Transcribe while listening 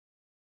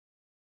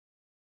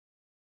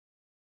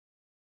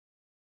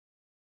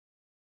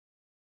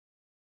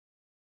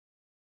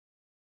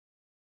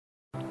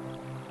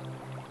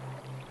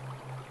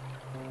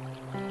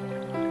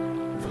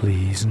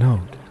Please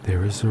note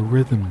there is a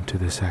rhythm to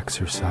this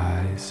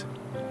exercise,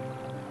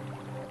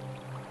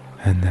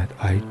 and that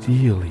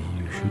ideally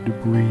you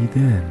should breathe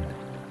in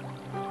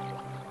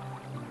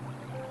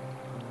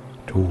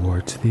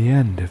towards the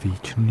end of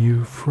each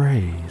new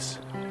phrase.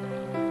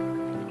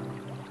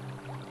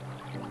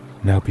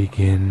 Now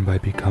begin by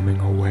becoming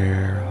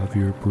aware of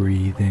your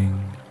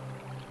breathing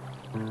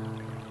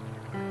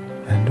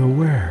and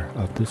aware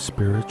of the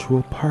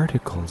spiritual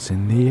particles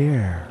in the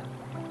air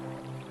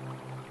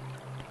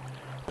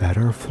that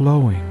are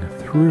flowing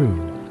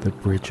through the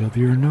bridge of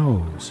your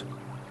nose.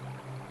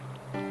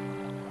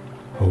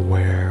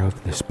 Aware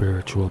of the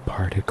spiritual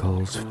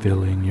particles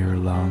filling your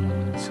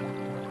lungs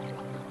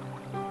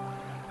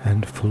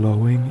and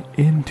flowing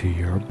into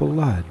your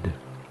blood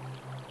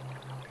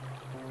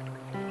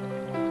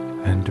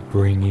and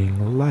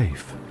bringing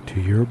life to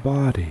your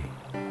body.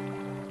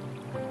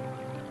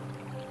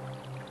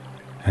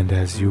 And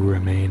as you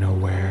remain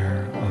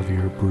aware of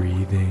your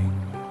breathing,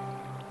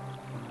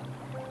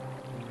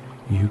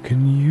 you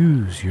can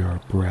use your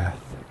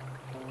breath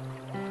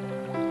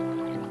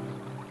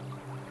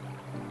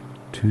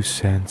to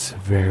sense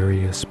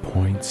various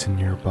points in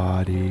your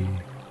body,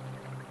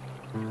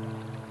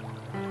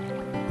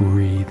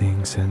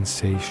 breathing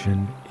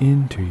sensation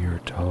into your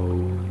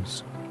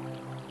toes,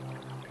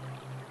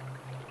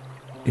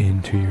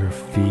 into your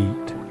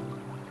feet,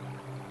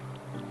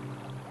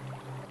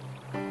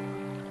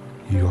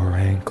 your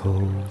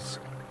ankles,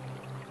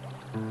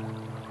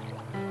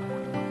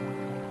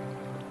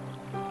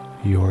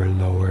 your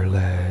lower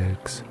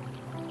legs,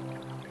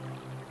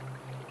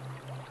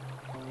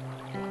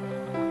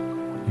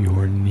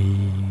 your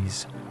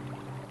knees,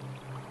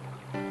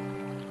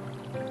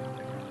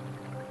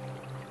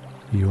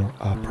 your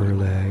upper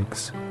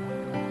legs,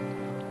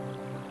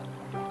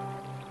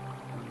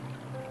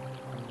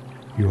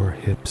 your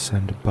hips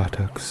and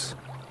buttocks,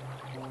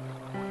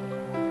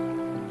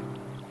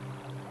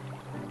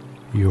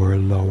 your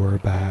lower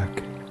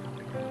back,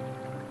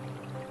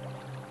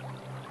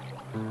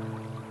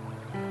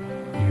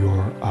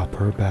 your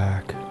upper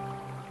back,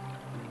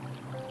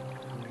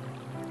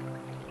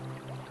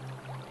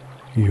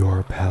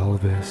 your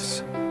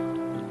pelvis,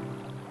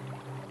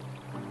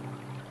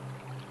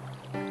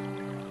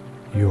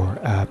 your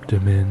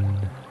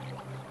abdomen,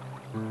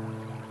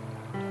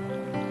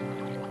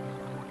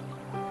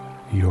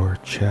 your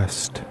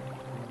chest,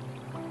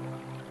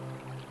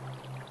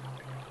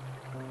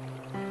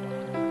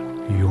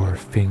 your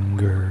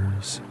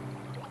fingers,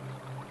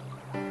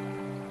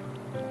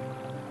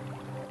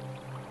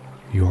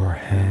 your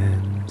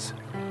hands,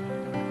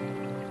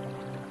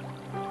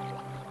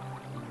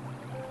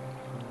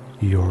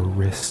 your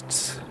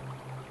wrists,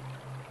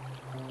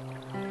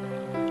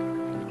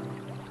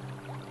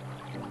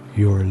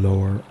 your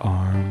lower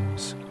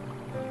arms,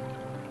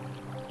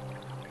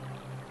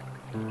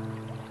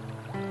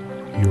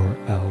 your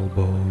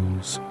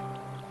elbows,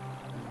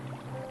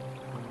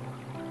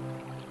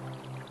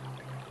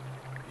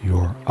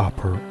 your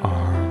upper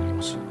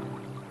arms,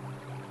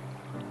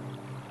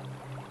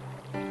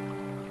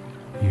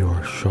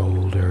 your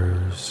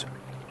shoulders,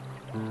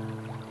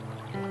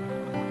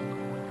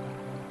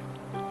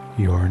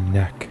 your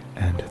neck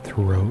and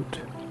throat,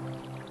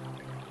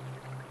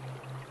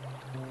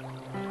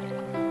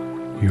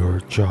 your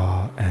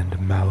jaw and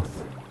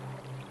mouth,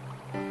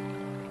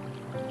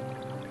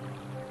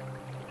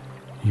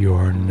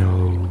 your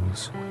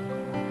nose,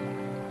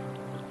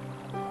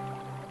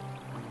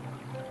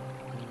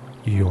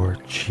 your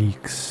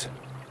cheeks,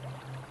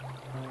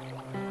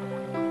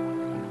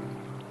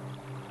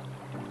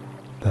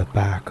 the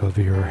back of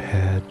your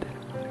head,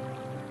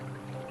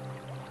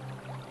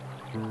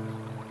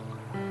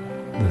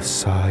 the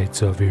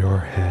sides of your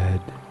head,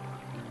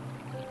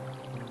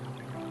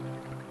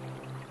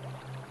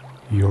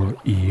 your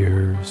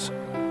ears,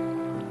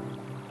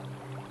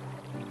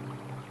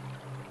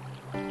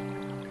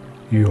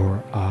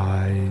 your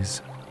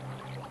eyes,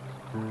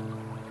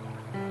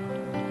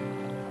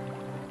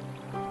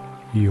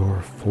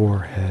 your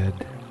forehead,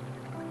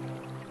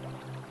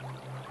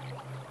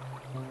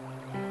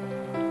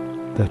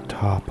 the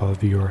top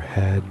of your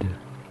head.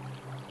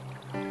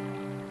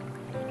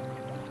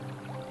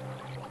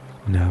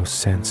 Now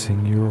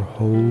sensing your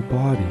whole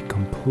body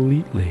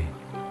completely,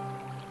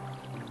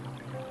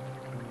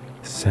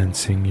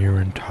 sensing your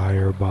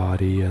entire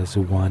body as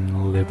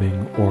one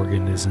living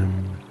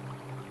organism,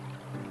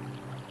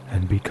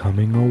 and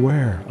becoming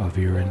aware of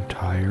your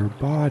entire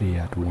body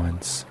at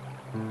once,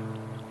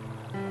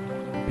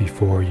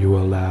 before you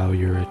allow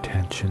your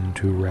attention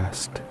to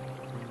rest.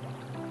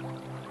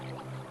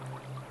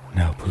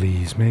 Now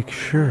please make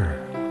sure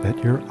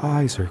that your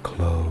eyes are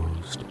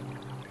closed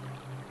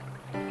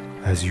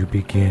as you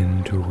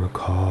begin to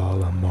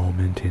recall a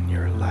moment in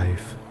your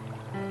life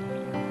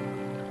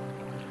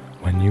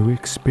when you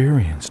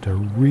experienced a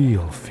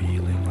real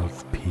feeling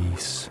of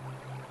peace,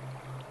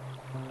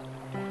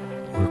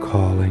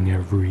 recalling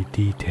every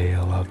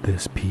detail of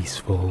this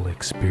peaceful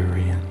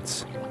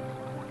experience,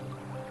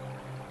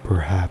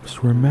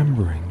 perhaps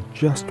remembering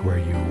just where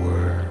you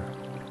were,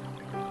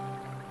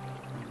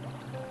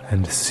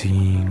 and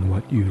seeing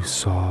what you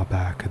saw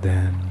back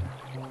then.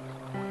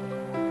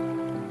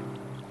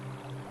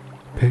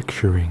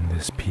 Picturing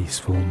this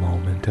peaceful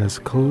moment as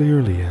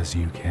clearly as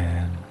you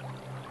can,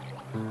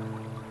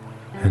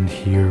 and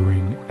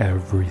hearing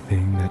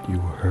everything that you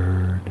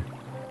heard,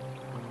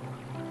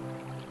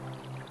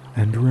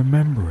 and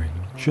remembering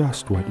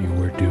just what you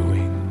were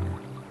doing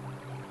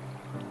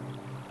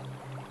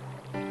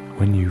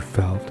when you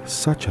felt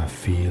such a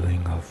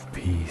feeling of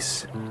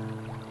peace.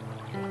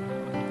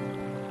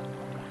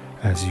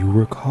 As you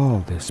recall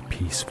this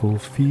peaceful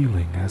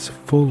feeling as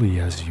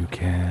fully as you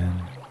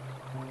can,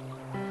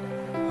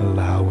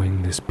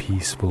 allowing this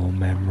peaceful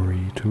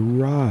memory to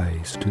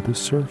rise to the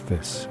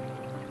surface,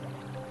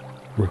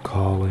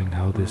 recalling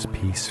how this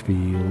peace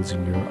feels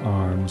in your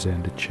arms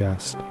and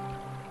chest,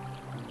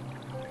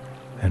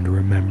 and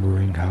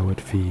remembering how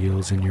it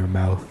feels in your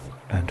mouth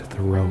and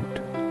throat,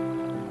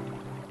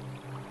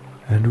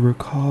 and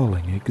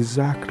recalling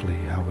exactly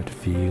how it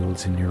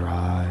feels in your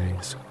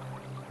eyes,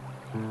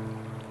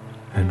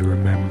 and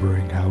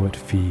remembering how it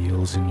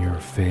feels in your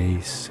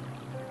face,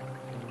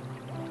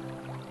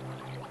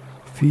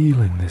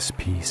 feeling this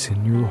peace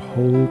in your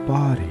whole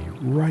body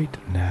right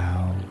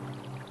now,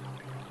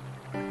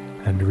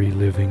 and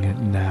reliving it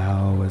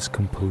now as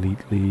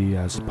completely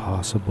as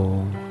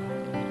possible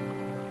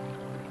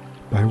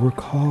by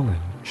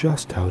recalling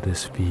just how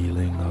this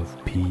feeling of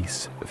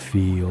peace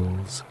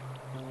feels,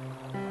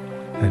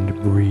 and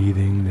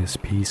breathing this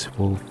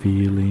peaceful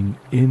feeling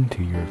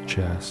into your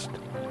chest,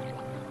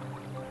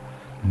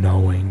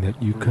 knowing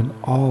that you can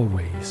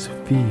always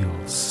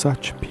feel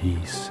such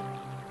peace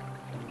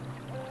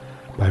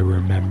by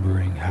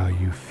remembering how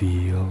you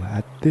feel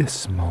at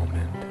this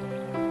moment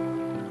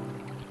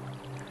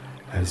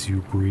as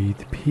you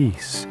breathe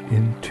peace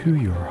into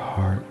your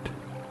heart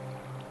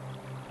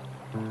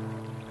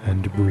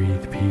and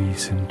breathe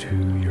peace into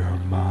your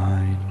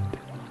mind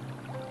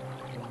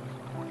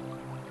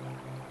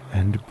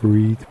and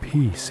breathe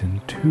peace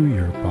into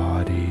your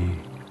body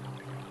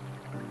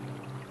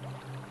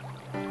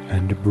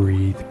and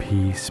breathe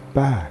peace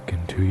back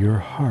into your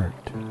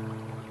heart.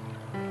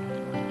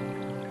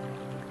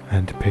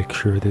 And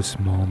picture this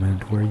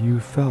moment where you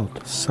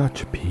felt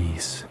such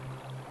peace.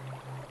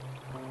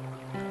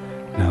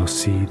 Now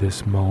see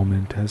this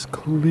moment as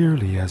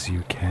clearly as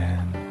you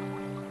can,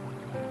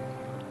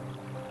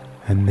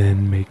 and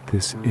then make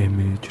this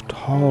image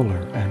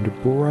taller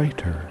and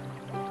brighter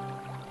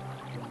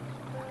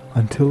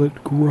until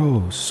it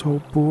grows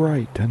so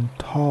bright and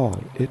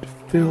tall it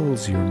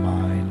fills your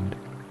mind,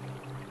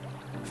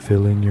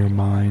 filling your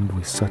mind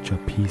with such a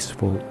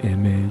peaceful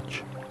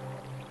image,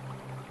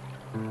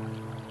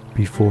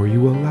 before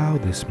you allow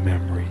this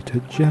memory to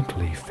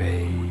gently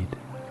fade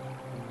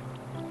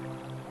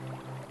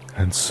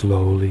and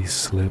slowly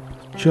slip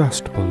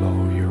just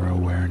below your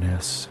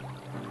awareness,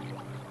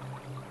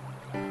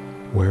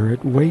 where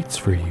it waits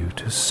for you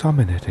to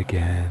summon it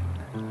again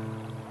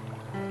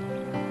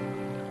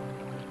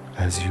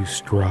as you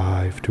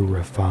strive to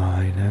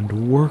refine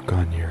and work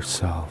on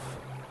yourself.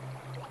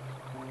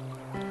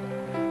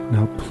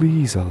 Now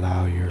please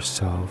allow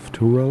yourself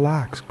to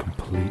relax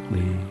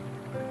completely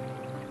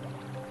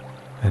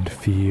and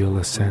feel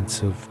a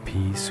sense of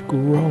peace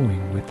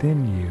growing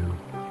within you.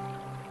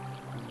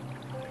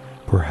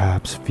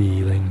 Perhaps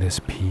feeling this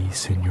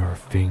peace in your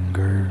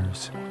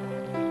fingers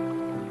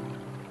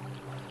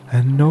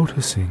and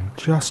noticing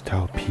just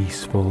how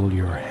peaceful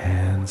your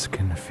hands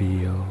can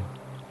feel.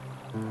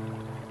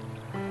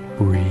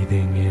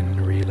 Breathing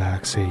in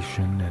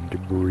relaxation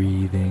and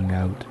breathing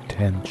out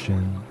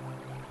tension,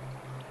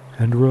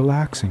 and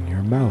relaxing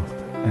your mouth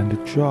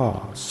and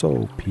jaw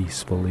so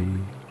peacefully,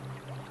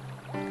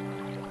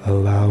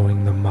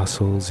 allowing the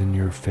muscles in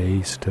your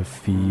face to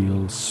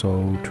feel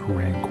so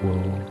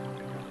tranquil,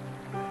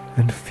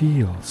 and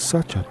feel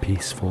such a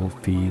peaceful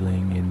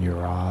feeling in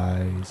your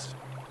eyes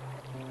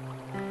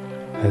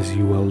as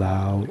you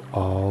allow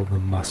all the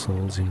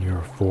muscles in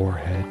your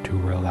forehead to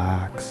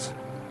relax,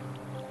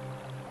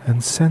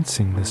 and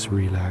sensing this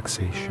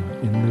relaxation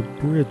in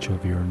the bridge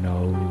of your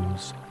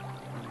nose,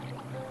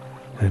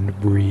 and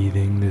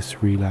breathing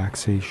this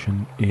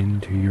relaxation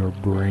into your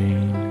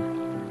brain,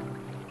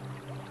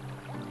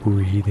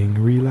 breathing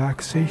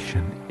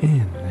relaxation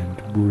in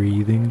and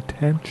breathing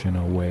tension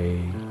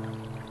away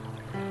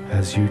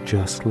as you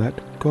just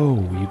let go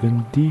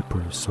even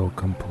deeper so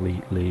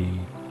completely,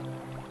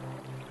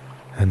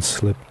 and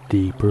slip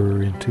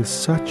deeper into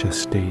such a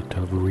state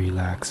of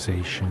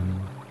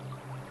relaxation,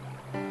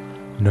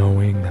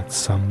 knowing that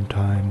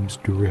sometimes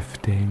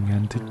drifting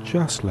and to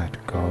just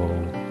let go,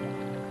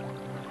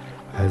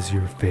 as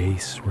your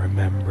face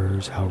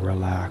remembers how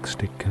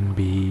relaxed it can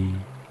be,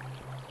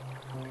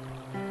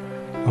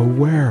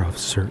 aware of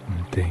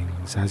certain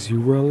things as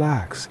you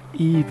relax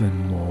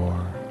even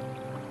more,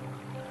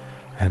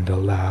 and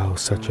allow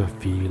such a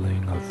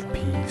feeling of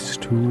peace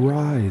to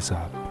rise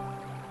up,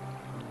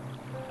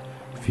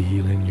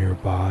 feeling your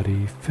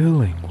body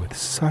filling with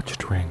such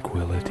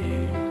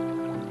tranquility,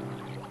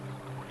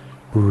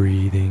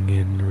 breathing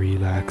in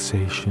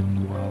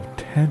relaxation while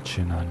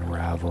tension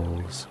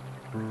unravels,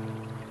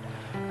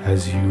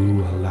 as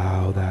you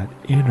allow that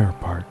inner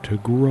part to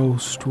grow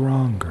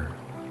stronger,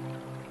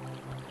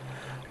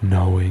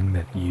 knowing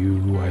that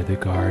you are the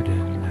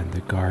garden and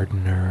the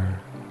gardener,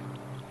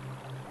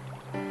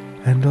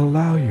 and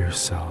allow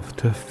yourself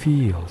to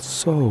feel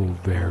so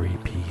very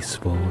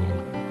peaceful,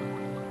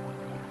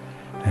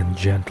 and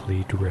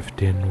gently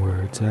drift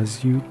inwards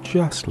as you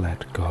just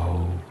let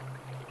go,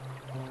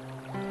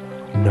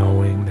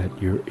 knowing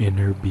that your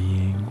inner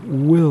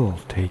being will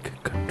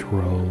take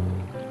control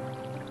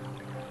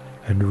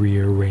and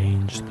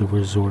rearrange the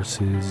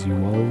resources you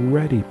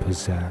already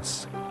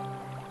possess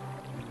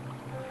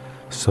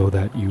so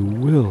that you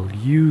will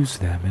use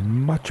them in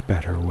much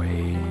better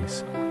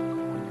ways.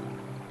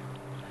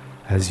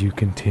 As you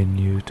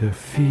continue to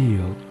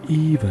feel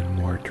even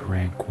more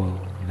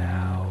tranquil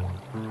now,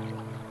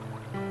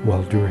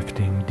 while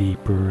drifting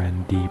deeper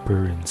and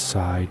deeper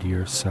inside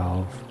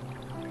yourself,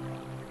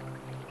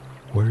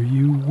 where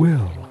you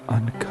will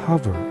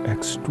uncover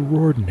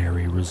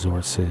extraordinary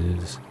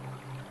resources,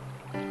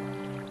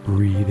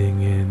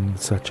 breathing in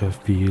such a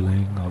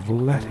feeling of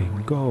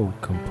letting go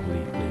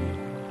completely,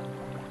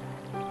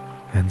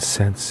 and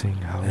sensing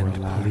how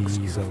relaxed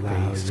please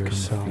allow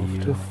yourself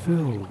to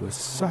fill with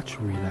such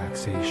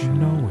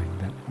relaxation, knowing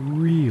that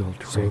real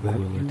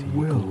tranquility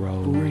will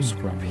grows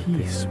from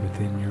peace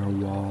within your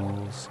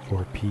walls,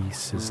 for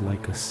peace is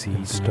like a seed.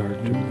 And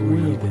start to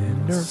breathe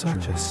in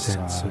such a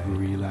sense of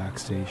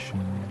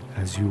relaxation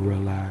as you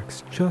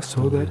relax, just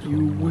so that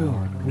you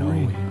will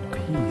bring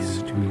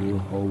peace to your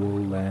whole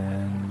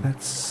land.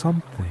 That's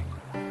something.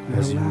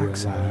 As you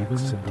relax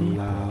and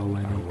allow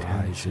any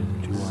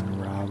tension to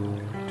unravel,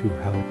 to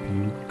help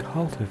you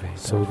cultivate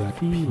so that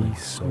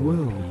peace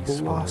will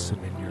blossom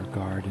in your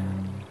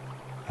garden,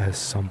 as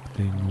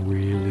something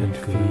really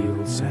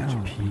feel such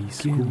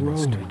peace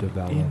grows to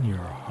develop in your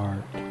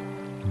heart,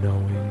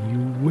 knowing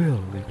you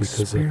will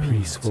because a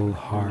peaceful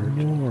heart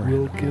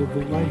will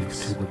give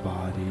life to the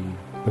body.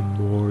 The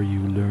more you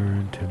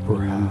learn to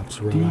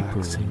perhaps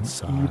relax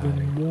inside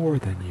even more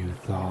than you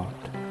thought,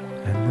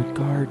 and the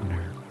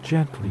gardener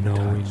gently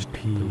knowing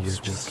peace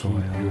will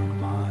keep your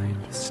mind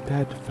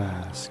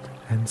steadfast,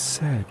 and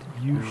said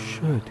you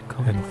should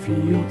come and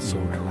feel so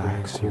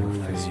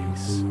tranquil as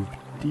you move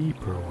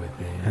deeper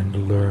within,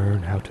 and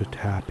learn how to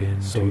tap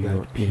into so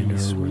that inner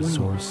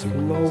resources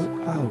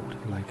flow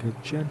out like a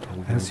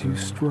gentle as you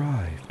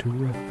strive to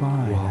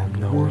refine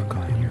and work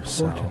on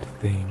yourself.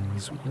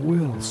 Things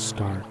will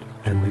start.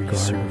 And the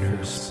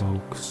gardener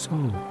spoke so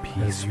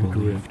peacefully as you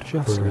drift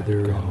just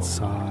further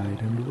inside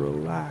and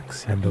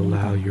relax and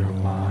allow your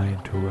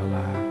mind to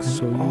relax,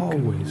 so you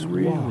always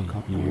walk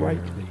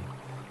uprightly,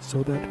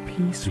 so that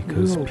peace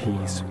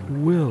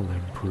will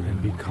improve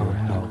and become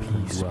a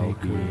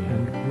peacemaker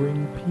and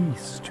bring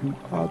peace to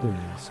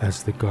others.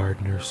 As the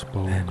gardener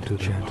spoke and to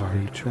the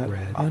heart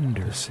that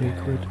under the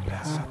sacred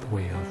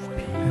pathway of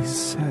peace, and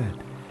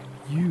said,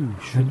 you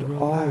should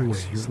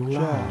always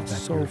laugh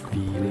at your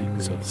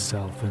feelings of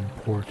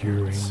self-importance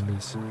during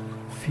this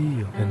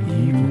feel,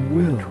 and you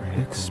will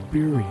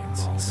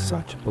experience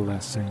such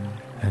blessing,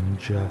 and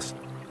just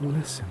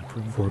listen,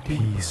 for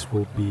peace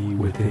will be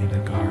within the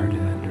garden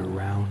and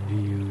around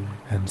you,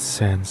 and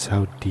sense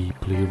how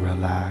deeply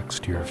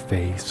relaxed your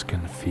face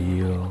can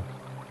feel,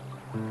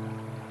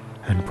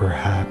 and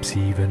perhaps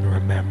even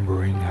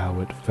remembering how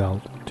it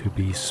felt to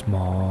be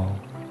small,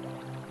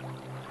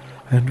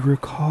 and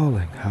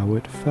recalling how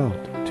it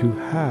felt to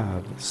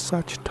have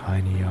such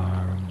tiny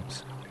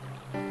arms.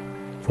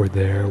 For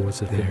there was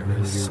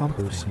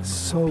something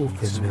so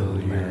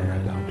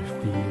familiar about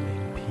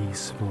feeling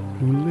peaceful,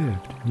 who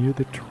lived near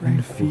the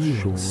tranquil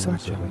shores,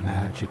 such a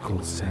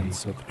magical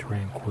sense of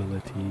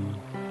tranquility.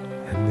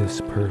 And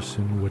this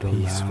person would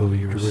allow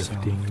you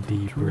drifting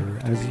deeper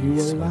as you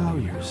allow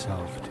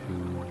yourself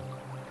to.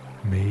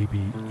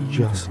 Maybe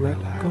just let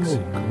go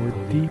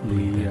more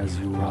deeply as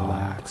you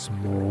relax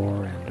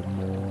more and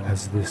more,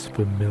 as this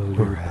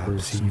familiar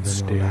person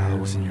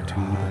stares into the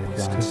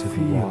eyes to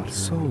feel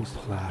so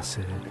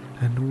placid,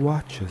 and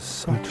watches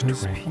such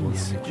tranquil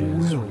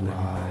images will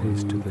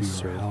rise to the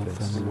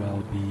surface and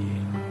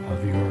well-being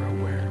of your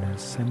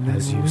awareness, and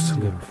as you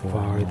slip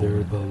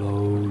farther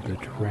below the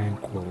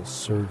tranquil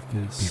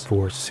surface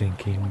before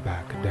sinking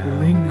back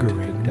down,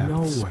 lingering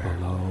nowhere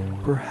below,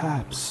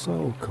 perhaps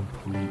so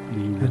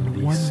completely releasing.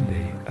 And one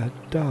day a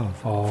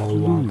dove all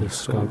while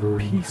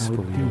discovering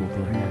peacefully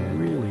overhead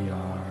really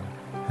are,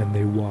 and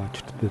they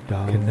watched the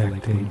dove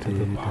connecting to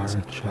the part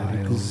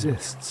that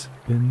exists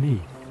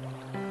beneath,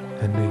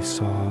 and they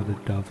saw the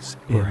dove's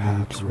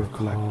perhaps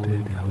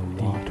reflected how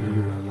deeply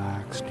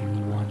relaxed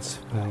you once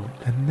felt,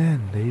 and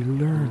then they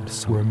learned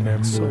something,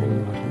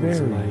 remembering what it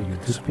was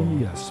like to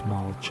be a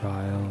small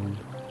child,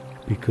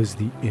 because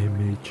the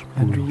image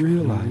and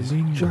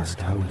realizing just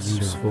how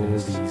useful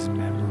these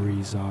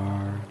memories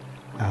are.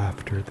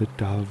 After the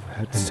dove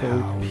had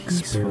so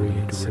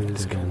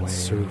experiences can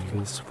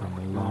surface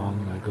from long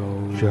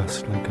ago,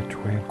 just like a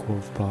tranquil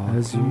thought,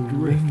 as you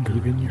drift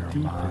even your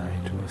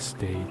mind to a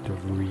state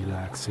of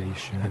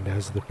relaxation, and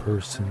as the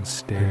person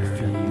stared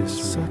at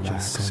this such a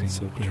sense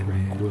of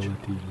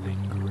tranquility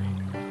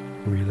lingering,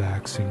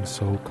 relaxing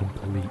so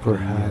completely,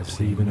 perhaps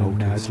even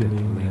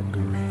imagining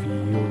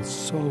lingering, feels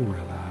so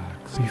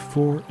relaxed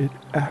before it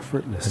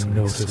effortlessly, and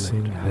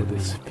noticing how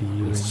this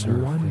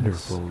feeling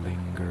wonderful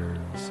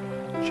lingers,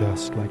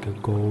 just like a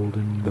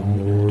golden. The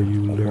more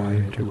you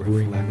learn to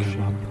bring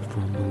them up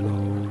from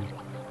below,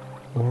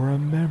 or a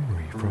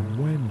memory from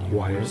when you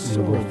were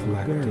so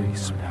reflecting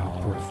on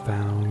how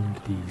profound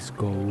these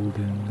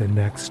golden. The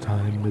next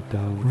time the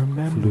dove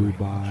flew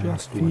by,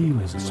 just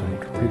feeling so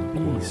could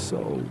be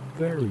so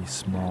very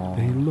small.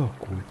 They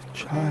look with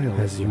childlike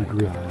as you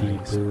drift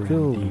deeper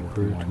and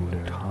deeper to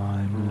a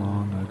time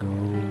long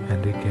ago,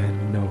 and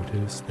again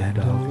notice the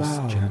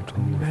dove's gentle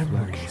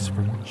memories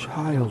from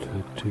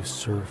childhood to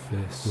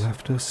surface,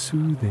 left a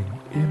soothing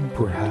imprint,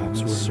 perhaps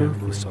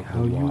surface of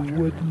how you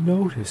would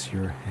notice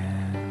your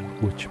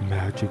hand, which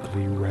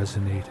magically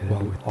resonated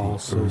while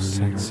also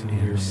sensing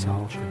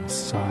yourself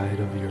inside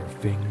of your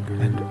fingers,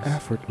 and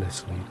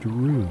effortlessly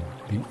drew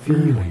the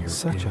feeling,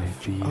 such a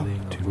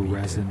feeling to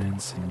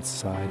resonance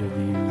inside of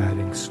you,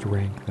 adding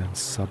strength and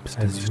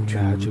substance as you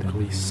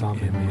magically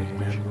summon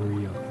the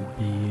memory of the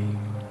being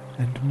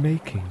and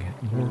making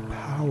it more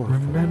powerful.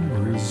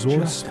 Remember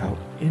just how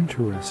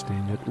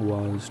interesting it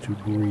was to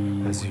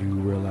breathe as you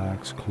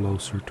relax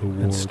closer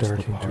towards and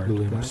starting to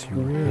glimpse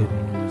your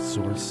hidden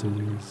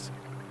resources.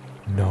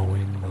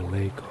 Knowing the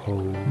lake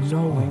holds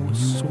all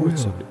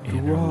sorts of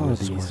draw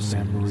these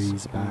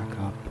memories back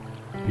up,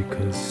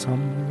 because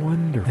some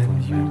wonderful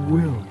and you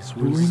will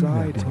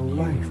reside in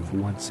life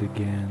once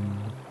again.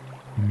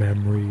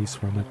 Memories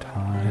from a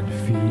time, and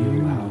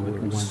feel how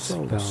it once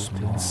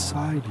felt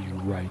inside you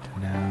right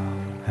now,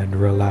 and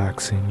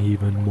relaxing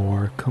even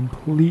more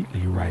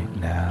completely right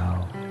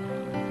now,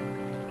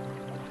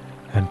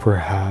 and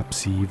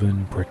perhaps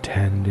even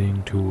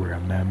pretending to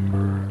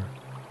remember,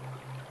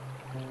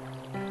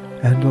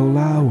 and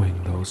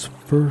allowing those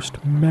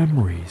first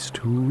memories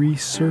to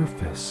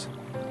resurface,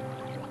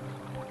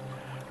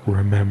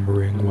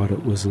 remembering what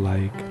it was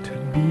like to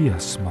be a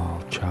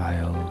small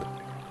child,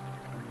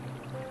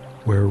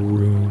 where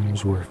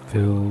rooms were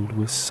filled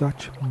with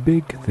such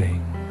big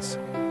things,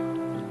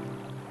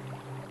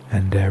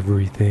 and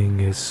everything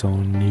is so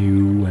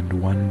new and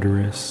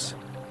wondrous,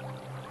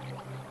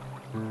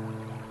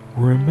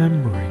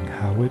 remembering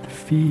how it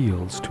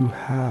feels to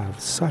have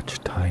such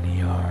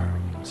tiny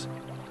arms,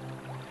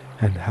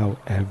 and how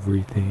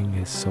everything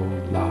is so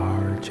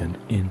large and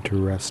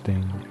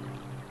interesting.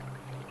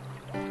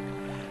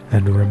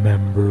 And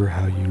remember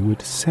how you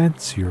would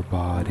sense your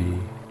body,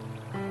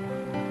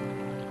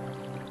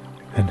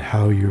 and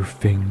how your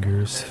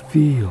fingers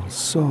feel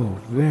so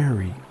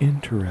very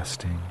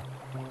interesting,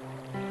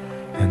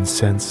 and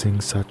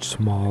sensing such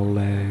small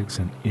legs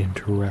and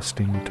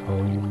interesting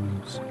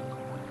toes,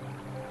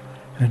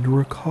 and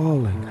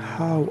recalling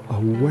how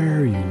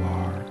aware you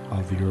are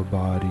of your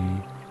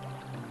body,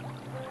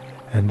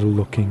 and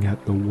looking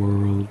at the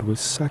world with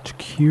such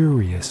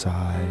curious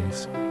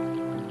eyes,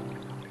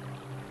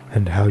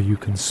 and how you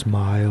can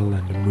smile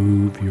and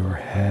move your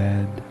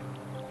head,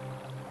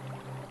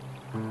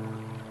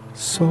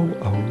 so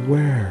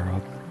aware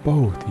of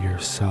both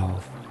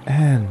yourself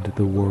and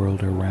the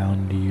world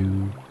around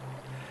you,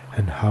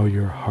 and how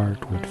your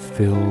heart would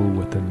fill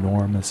with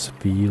enormous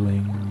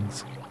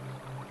feelings,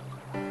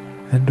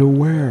 and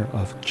aware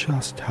of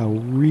just how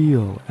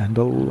real and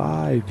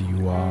alive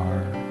you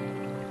are,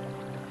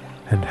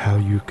 and how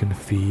you can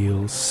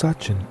feel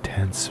such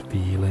intense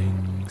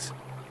feelings,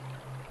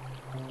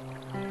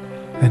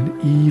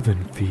 and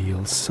even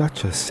feel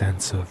such a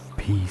sense of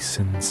peace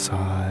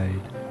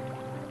inside,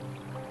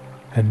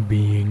 and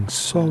being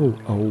so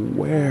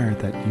aware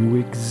that you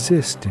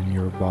exist in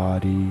your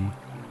body,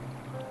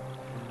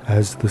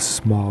 as the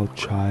small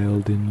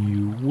child in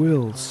you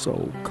will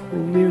so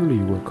clearly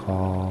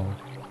recall,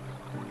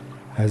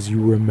 as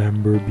you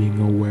remember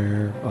being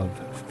aware of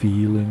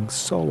feeling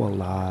so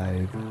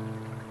alive,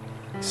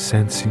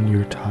 sensing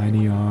your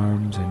tiny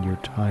arms and your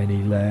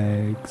tiny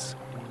legs,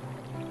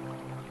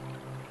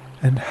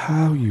 and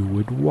how you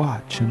would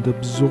watch and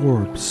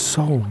absorb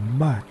so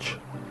much,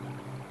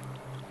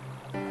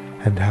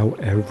 and how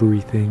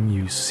everything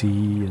you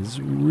see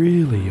is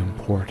really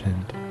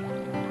important,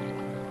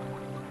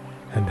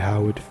 and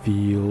how it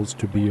feels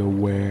to be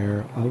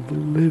aware of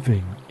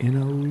living in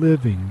a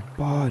living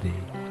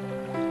body,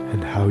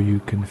 and how you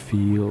can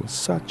feel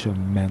such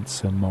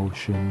immense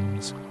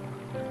emotions,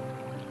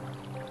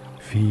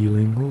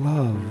 feeling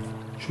love,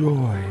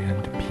 joy,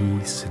 and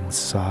peace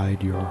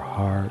inside your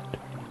heart.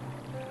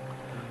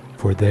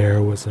 For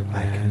there was a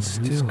man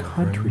whose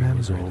country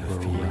was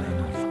overrun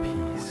of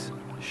peace,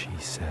 she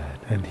said,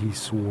 and he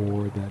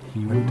swore that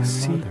he would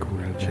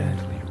secretly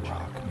gently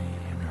rock me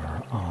in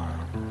her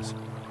arms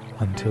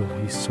until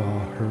he saw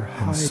her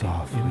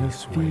hiding in a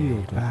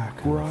field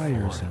back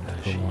briars and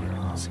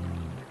thorns.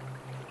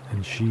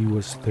 And she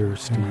was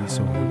thirsty,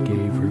 so he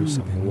gave her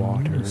some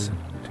water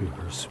to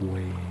her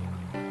swaying.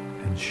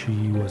 And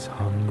she was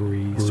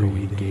hungry, so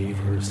he gave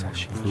her some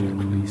food. She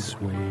gently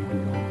swayed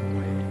one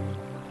way,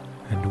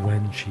 And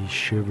when she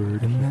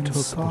shivered, he took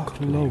the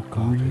cloak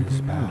off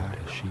his back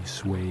as she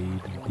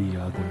swayed the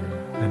other.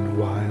 And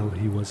while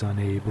he was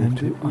unable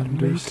to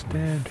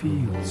understand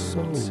feel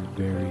so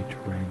very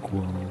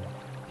tranquil,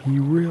 he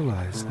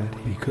realized that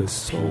he could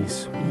so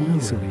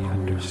easily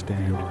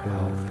understand her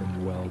health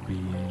and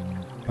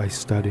well-being by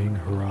studying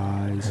her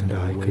eyes, and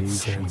I could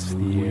sense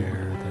the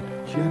air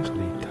that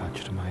gently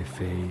touched my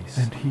face,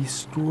 and he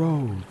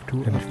strove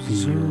to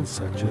feel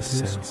such a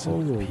sense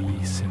of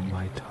peace in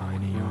my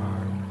tiny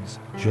arms,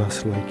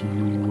 just like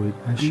you would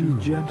as she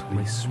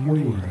gently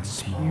swayed a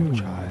small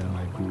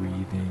child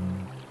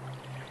breathing.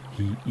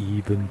 He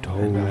even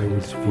told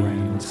his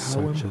friends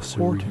how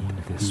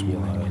important this was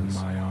in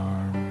my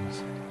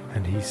arms,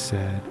 and he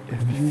said,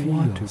 if you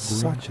want to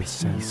such a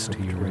sense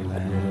to your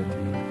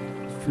tranquility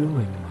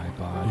filling my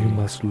body, you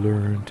must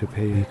learn to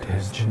pay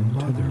attention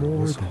to the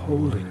Lord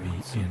holding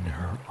me in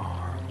her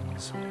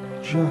arms,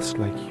 just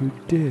like you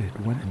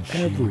did when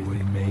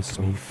everything makes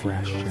me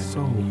fresh and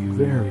so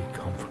very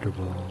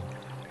comfortable.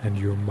 And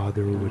your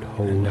mother would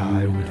hold me, and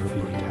I would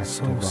feel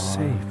so safe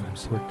and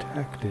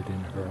protected in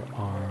her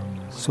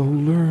arms. So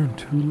learn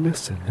to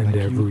listen, and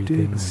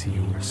everything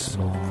seems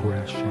so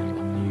fresh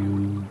and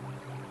new.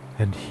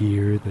 And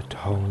hear the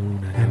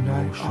tone and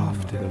emotion I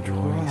often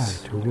try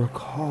to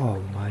recall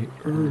my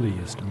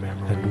earliest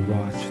memories and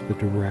watch the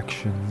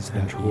directions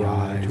that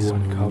try to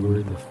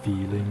uncover the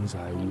feelings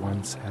I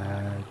once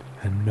had,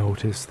 and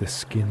notice the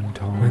skin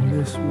tone and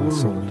the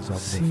muscles of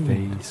the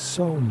face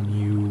so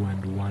new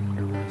and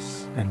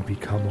wondrous, and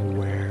become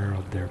aware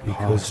of their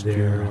because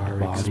there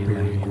are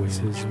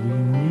experiences we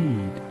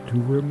need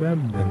to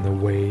remember, and the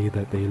way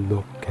that they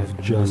look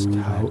and just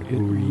how it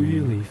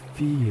really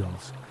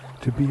feels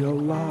to be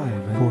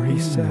alive. For he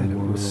said it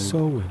was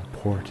so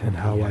important, and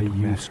how I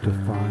used to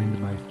find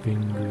my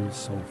fingers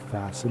so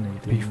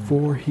fascinating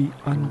before he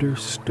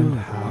understood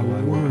how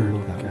I would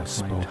look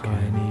at my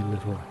tiny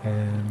little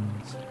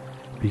hands,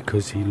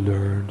 because he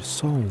learned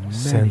so many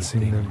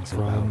sensing them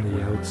from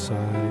the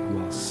outside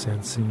while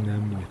sensing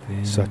them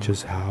within, such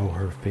as how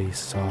her face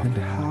softened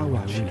and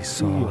how she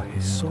saw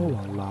him so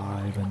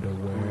alive and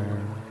aware,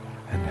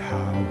 and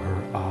how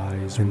her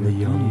eyes and the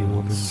young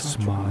woman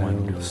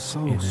smiled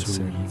so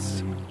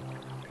innocently,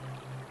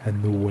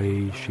 and the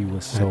way she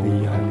was so the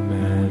young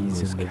man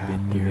was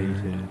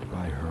captivated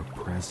by her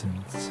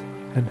presence,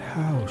 and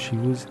how she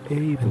was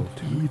able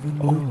to even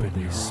open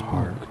his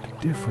heart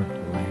to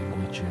different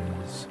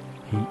languages.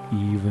 He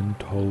even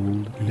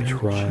told he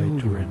tried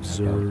to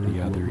observe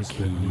the other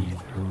key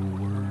of her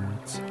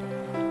words,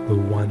 the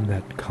one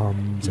that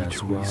comes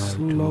as we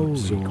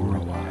slowly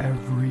grow up,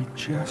 every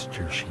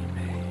gesture she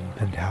made,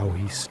 and how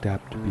he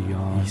stepped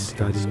beyond. He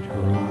studied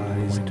her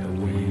eyes and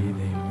the way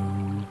they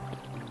moved,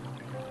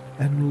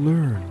 and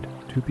learned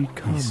to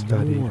become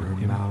more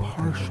her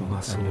impartial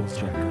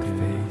muscles of her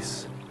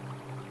face,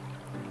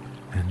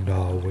 and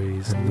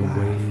always in the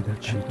way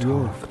that she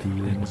talked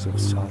feelings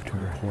of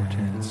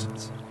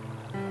self-importance,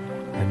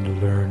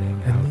 and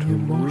learning how to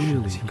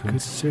emotions he could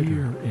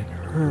consider in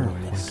her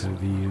point of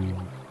view.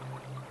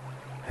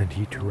 And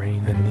he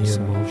trained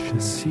himself to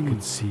see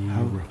could see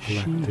how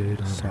reflected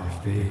on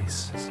her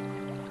face,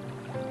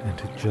 and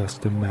to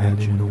just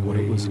imagine the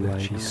way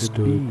that she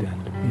stood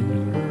and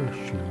moved in her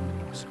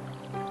shoes,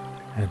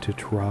 and to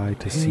try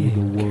to see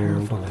the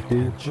world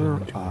through her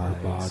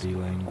body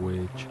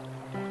language,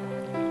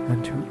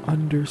 and to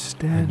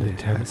understand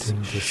it as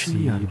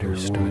she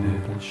understood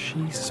it, as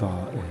she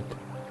saw it,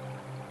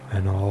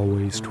 and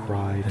always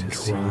try to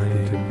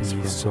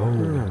be so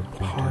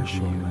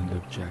impartial and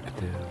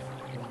objective,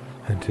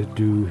 and to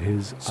do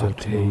his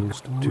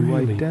utmost to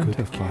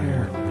identify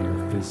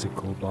her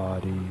physical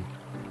body.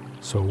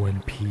 So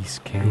when peace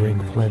came,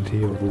 drink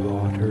plenty of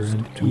water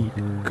and eat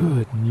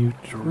good,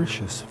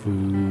 nutritious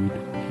food.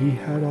 He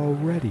had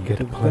already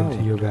get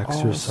plenty of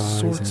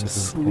exercise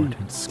and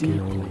important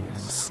skill, and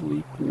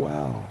sleep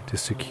well to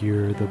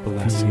secure the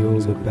blessings, feel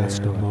the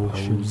best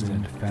emotions,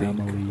 and think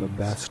the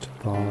best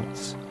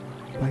thoughts,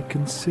 by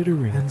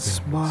considering and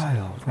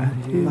smile from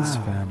his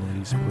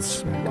family's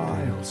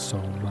perspective so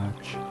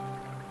much,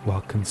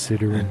 while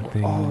considering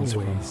things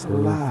from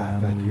her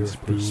family's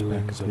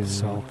perspective of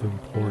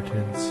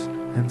self-importance,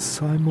 and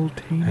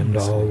simultaneously and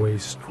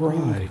always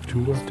strive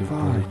to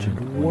refine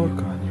and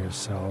work on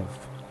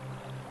yourself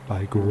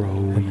by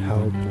growing and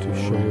help to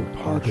show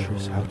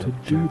others how to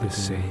do the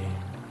same,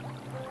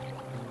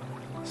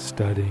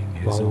 studying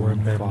his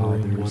own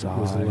father's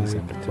eyes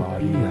and to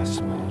be a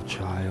small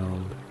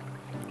child,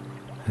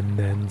 and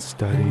then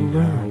studying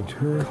how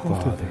her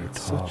father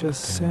such a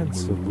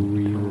sense of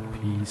real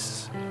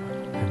peace,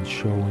 and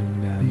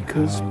showing them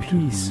because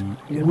peace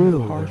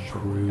will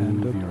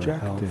improve your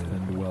health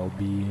and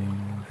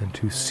well-being, and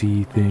to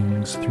see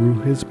things through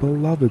his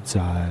beloved's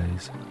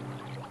eyes.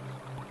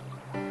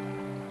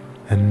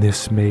 And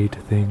this made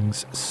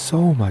things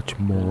so much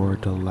more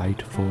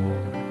delightful,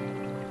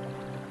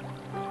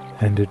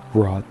 and it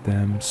brought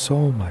them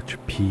so much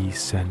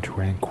peace and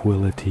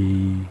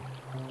tranquility,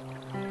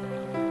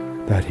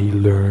 that he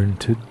learned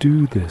to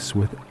do this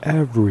with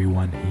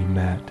everyone he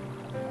met,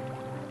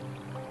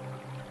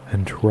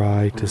 and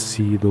try to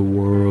see the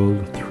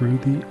world through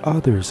the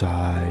other's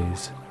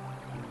eyes.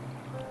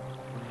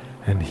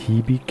 And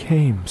he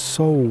became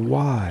so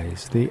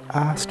wise they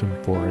asked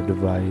him for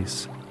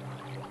advice.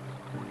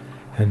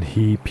 And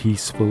he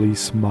peacefully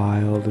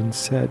smiled and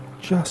said,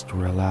 just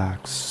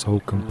relax so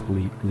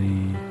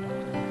completely,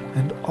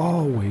 and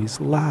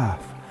always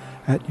laugh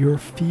at your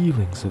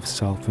feelings of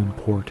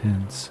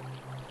self-importance,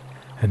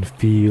 and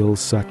feel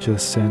such a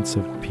sense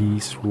of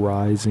peace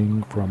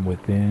rising from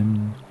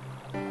within,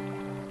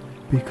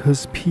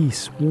 because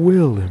peace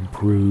will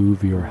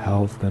improve your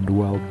health and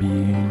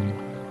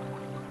well-being.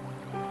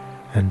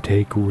 And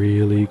take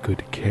really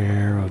good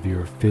care of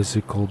your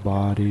physical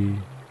body.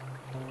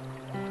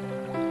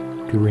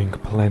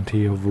 Drink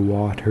plenty of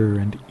water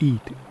and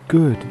eat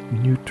good,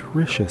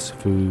 nutritious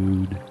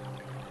food.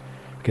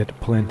 Get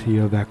plenty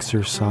of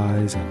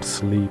exercise and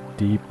sleep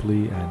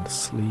deeply and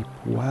sleep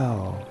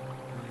well.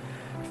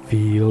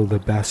 Feel the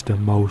best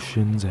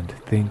emotions and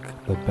think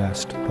the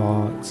best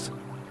thoughts.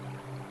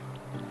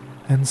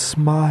 And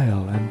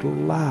smile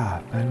and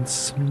laugh and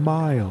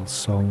smile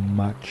so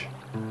much.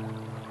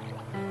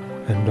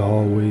 And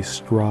always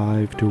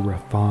strive to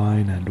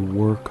refine and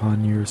work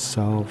on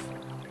yourself,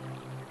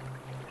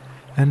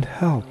 and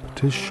help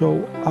to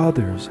show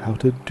others how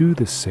to do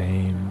the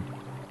same.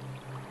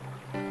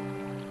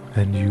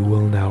 And you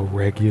will now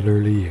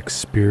regularly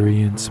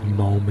experience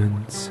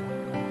moments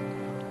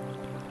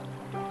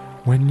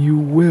when you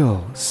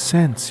will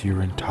sense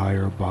your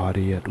entire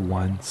body at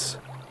once.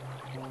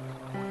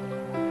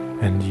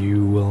 And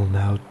you will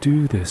now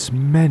do this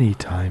many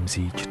times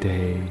each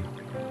day,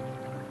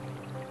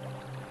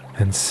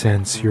 and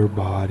sense your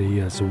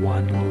body as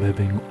one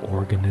living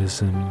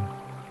organism,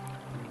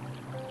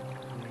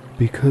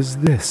 because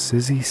this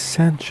is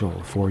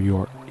essential for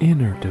your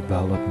inner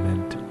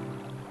development.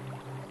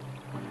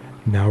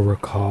 Now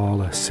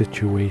recall a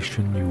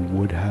situation you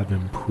would have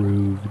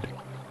improved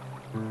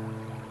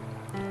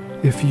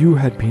if you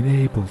had been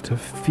able to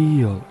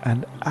feel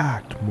and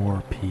act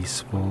more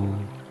peaceful.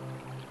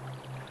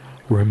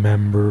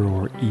 Remember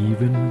or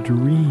even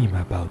dream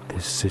about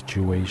this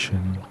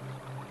situation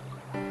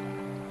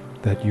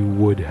that you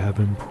would have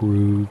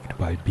improved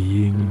by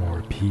being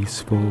more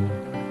peaceful,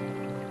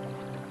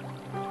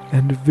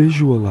 and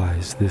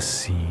visualize this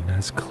scene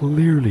as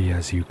clearly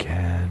as you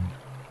can,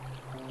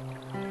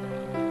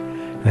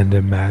 and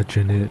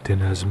imagine it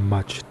in as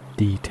much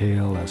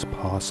detail as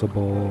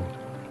possible,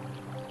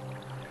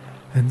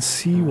 and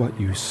see what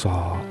you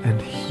saw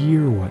and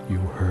hear what you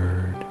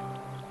heard,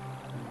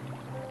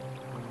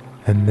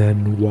 and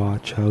then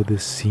watch how the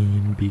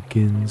scene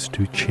begins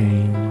to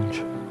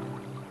change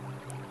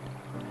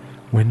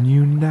when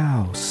you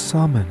now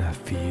summon a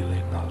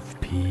feeling of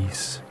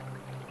peace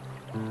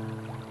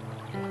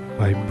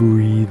by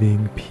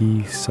breathing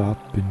peace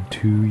up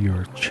into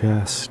your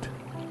chest,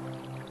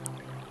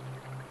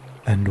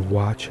 and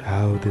watch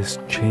how this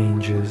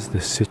changes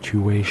the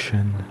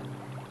situation.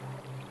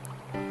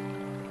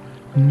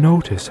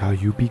 Notice how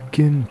you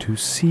begin to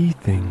see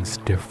things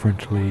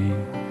differently,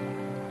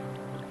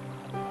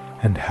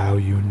 and how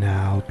you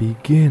now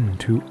begin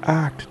to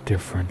act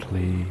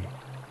differently,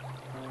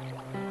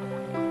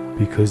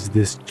 because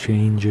this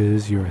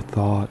changes your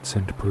thoughts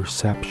and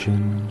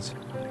perceptions.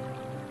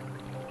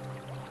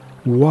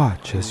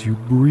 Watch as you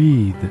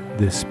breathe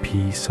this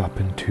peace up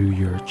into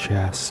your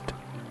chest,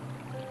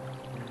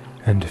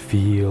 and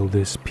feel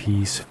this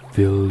peace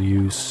fill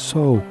you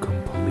so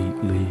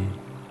completely,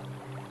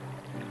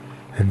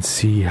 and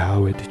see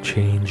how it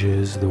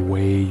changes the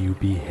way you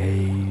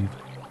behave,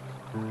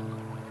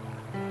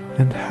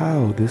 and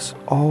how this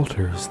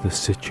alters the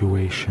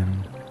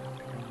situation.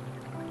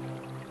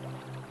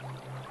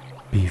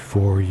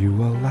 Before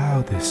you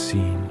allow this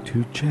scene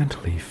to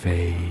gently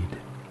fade,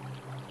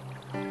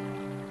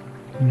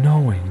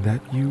 knowing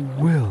that you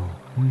will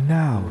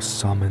now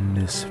summon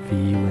this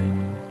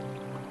feeling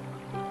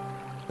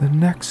the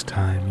next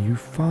time you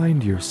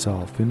find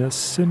yourself in a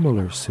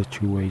similar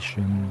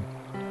situation,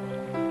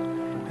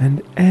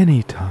 and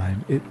any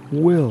time it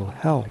will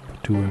help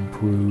to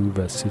improve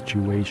a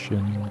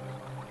situation,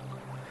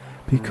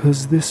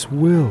 because this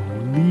will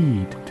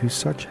lead to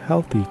such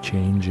healthy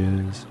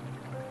changes.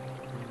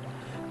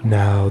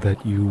 Now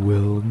that you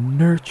will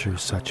nurture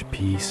such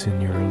peace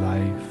in your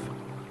life,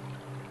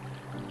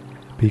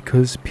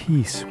 because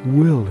peace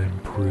will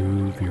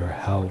improve your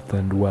health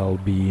and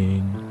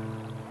well-being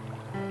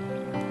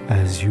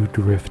as you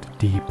drift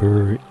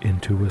deeper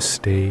into a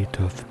state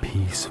of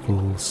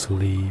peaceful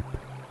sleep,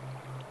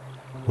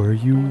 where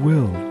you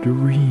will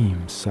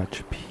dream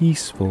such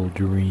peaceful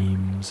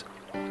dreams,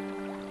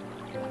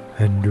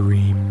 and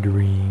dream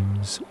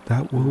dreams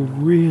that will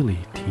really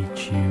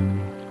teach you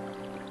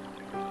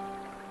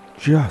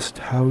just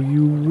how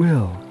you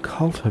will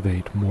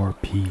cultivate more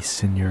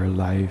peace in your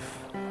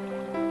life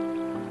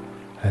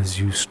as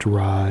you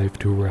strive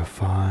to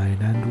refine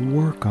and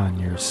work on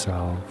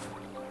yourself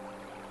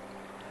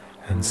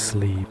and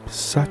sleep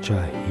such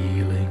a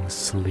healing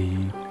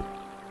sleep.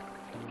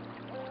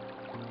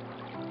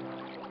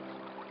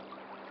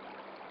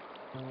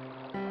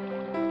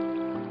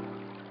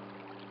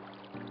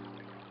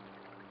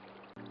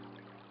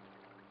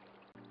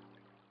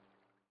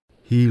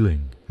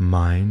 healing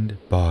mind,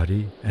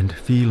 body, and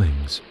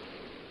feelings.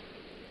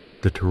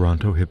 The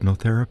Toronto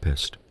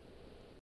Hypnotherapist.